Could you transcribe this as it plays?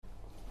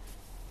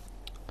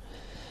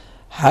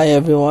Hi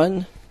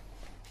everyone.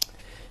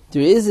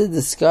 There is a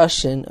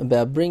discussion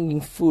about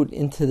bringing food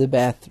into the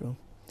bathroom.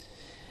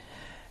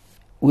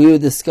 We were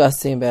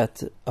discussing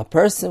about a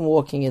person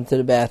walking into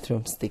the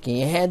bathroom, sticking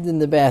your hand in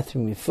the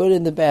bathroom, your foot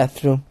in the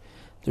bathroom,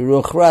 the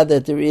Aruch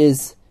that there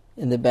is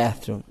in the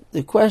bathroom.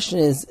 The question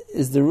is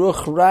the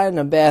Aruch in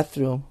a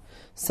bathroom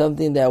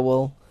something that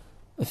will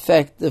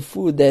affect the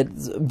food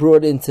that's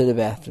brought into the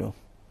bathroom?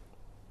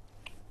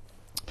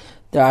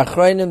 There are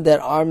achronim that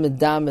are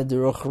medameh the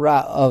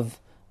Aruch of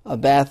a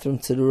bathroom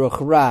to the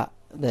Aruch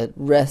that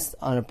rests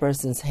on a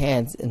person's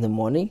hands in the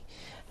morning,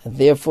 and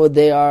therefore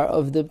they are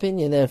of the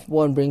opinion that if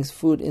one brings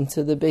food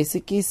into the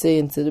basic kisei,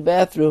 into the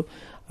bathroom,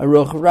 a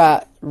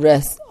Aruch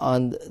rests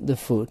on the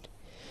food.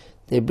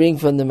 They bring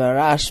from the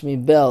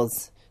Marashmi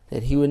bells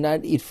that he would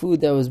not eat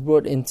food that was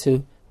brought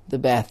into the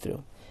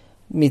bathroom.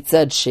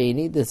 Mitzad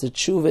Sheni, there's a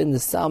tshuva in the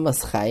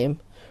Salmas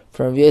Chaim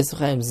from Yosef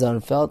Chaim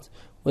Zonfeld,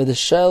 where the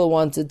Shel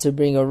wanted to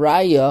bring a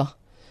raya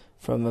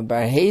from a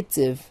Bar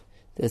Heitiv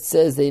that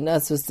says they're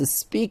not supposed to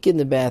speak in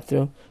the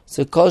bathroom,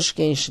 so Kol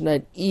Shkein should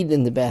not eat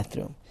in the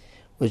bathroom.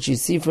 Which you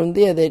see from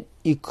there that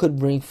you could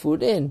bring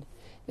food in.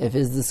 If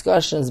his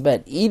discussion is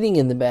about eating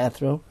in the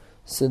bathroom,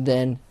 so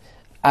then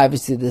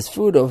obviously there's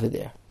food over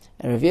there.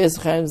 And Rav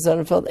Yosef Chaim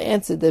Zonfeld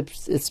answered that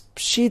it's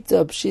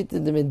pshita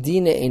the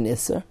Medina ein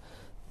Isser,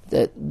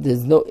 that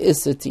there's no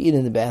Isser to eat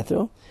in the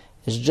bathroom.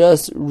 It's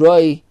just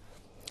Roy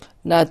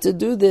not to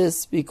do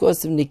this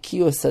because of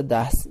Nikio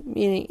Sadas,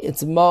 meaning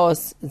it's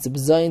Maos, it's a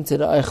b'zayin to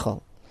the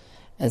Eichel.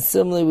 And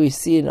similarly we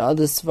see in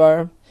other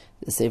Svarim,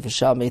 the Sefer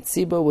Shalmei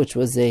Tziba, which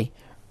was a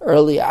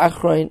early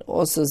Achroin,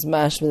 also is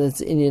mashma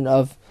that's Indian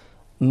of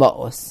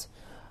Maos.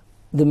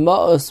 The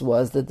Maos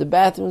was that the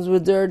bathrooms were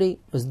dirty,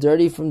 was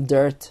dirty from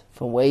dirt,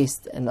 from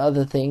waste, and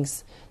other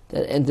things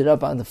that ended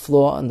up on the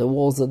floor, on the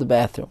walls of the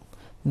bathroom.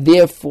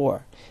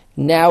 Therefore,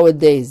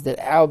 nowadays that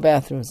our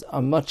bathrooms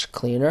are much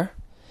cleaner,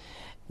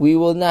 we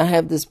will not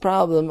have this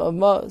problem of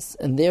Maos,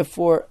 and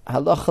therefore,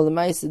 halacha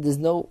l'maisa, there's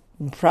no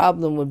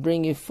problem with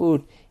bringing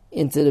food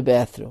into the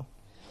bathroom.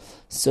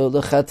 So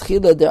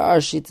l'chatchila, there are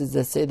shittas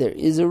that say there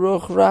is a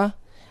Aruch Ra,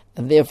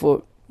 and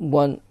therefore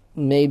one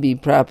may be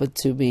proper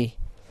to be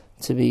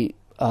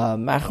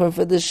machmer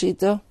for the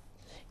shita,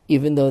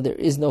 even though there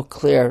is no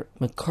clear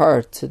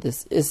makar to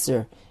this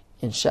isser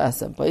in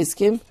Shas and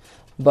Paiskim.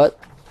 But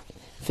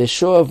for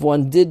sure, if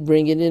one did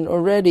bring it in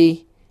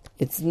already,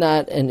 it's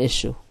not an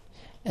issue.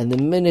 And the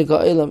minig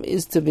ha'olam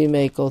is to be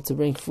makel, to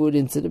bring food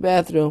into the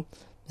bathroom,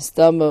 based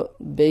on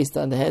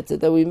the heter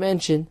that we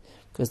mentioned,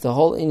 because the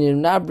whole Indian of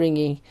not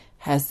bringing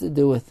has to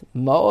do with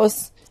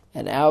Maos,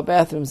 and our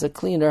bathrooms are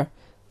cleaner,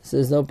 so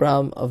there's no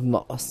problem of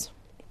Maos.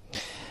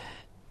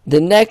 The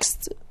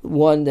next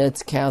one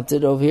that's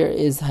counted over here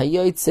is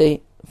Hayoitze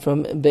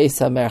from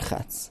Beis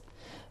HaMerchatz.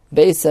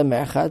 Beis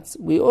HaMerchatz,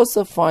 we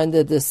also find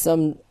that there's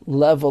some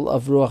level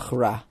of Ruach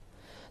Ra.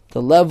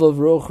 The level of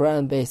Ruach Ra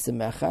in Beis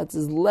HaMerchatz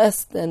is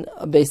less than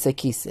a Beis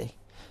HaKisei.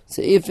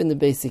 So if in the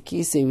Beis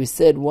HaKisei we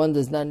said one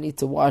does not need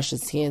to wash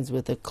his hands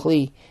with a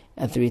kli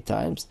and 3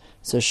 times,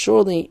 so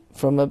surely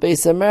from a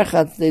Beis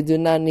HaMerchatz they do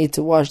not need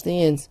to wash the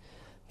hands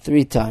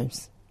 3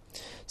 times.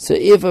 So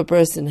if a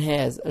person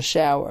has a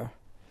shower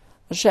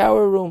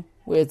room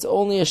where it's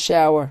only a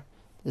shower,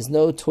 there's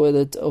no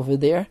toilet over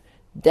there,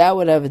 that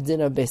would have a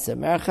din of Beis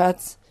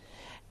HaMerchatz,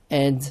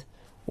 and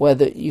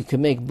whether you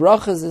can make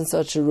brachas in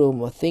such a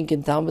room or think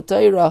in Talmud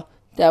Torah,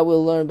 that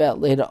we'll learn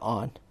about later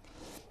on.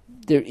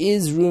 There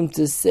is room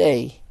to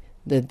say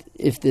that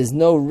if there's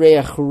no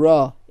reach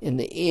ra in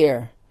the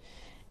air,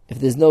 if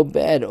there's no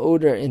bad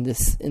odor in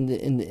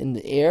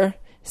the air,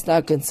 it's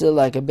not considered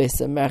like a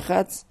Beis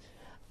HaMerchatz.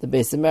 The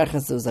Beis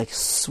HaMerchatz is like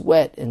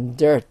sweat and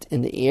dirt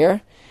in the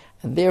air,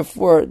 and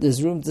therefore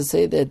there's room to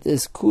say that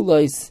there's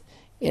kulos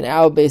in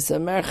our Beis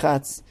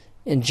HaMerchatz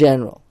in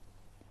general.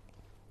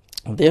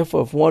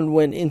 Therefore, if one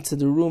went into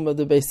the room of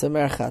the Beis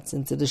HaMerchatz,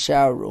 into the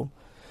shower room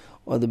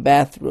or the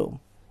bathroom,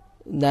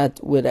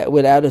 not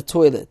without a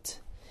toilet,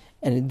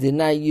 and he did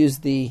not use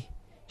the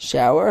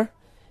shower,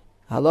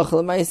 halacha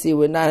l'maisi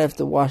would not have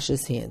to wash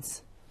his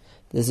hands.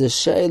 There's a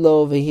shayla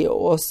over here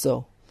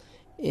also.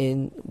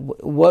 In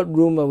what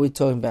room are we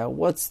talking about?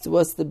 What's the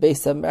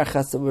Beis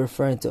HaMerchatz that we're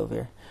referring to over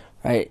here?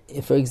 Right?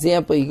 If, for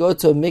example, you go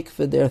to a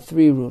mikveh, there are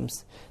 3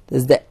 rooms.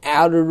 There's the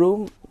outer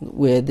room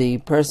where the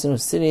person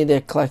who's sitting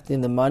there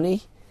collecting the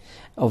money.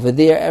 Over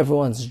there,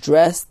 everyone's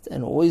dressed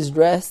and always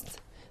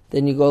dressed.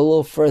 Then you go a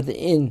little further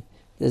in.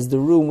 There's the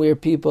room where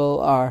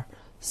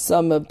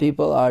some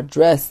people are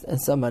dressed and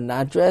some are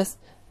not dressed.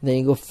 Then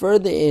you go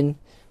further in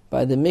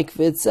by the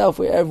mikveh itself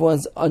where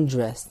everyone's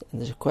undressed.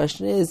 And the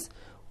question is,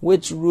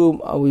 which room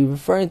are we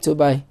referring to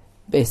by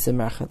Beis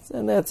HaMerchatz?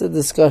 And that's a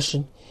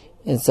discussion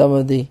in some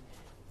of the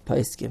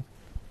Paiskim.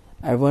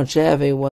 Everyone should have a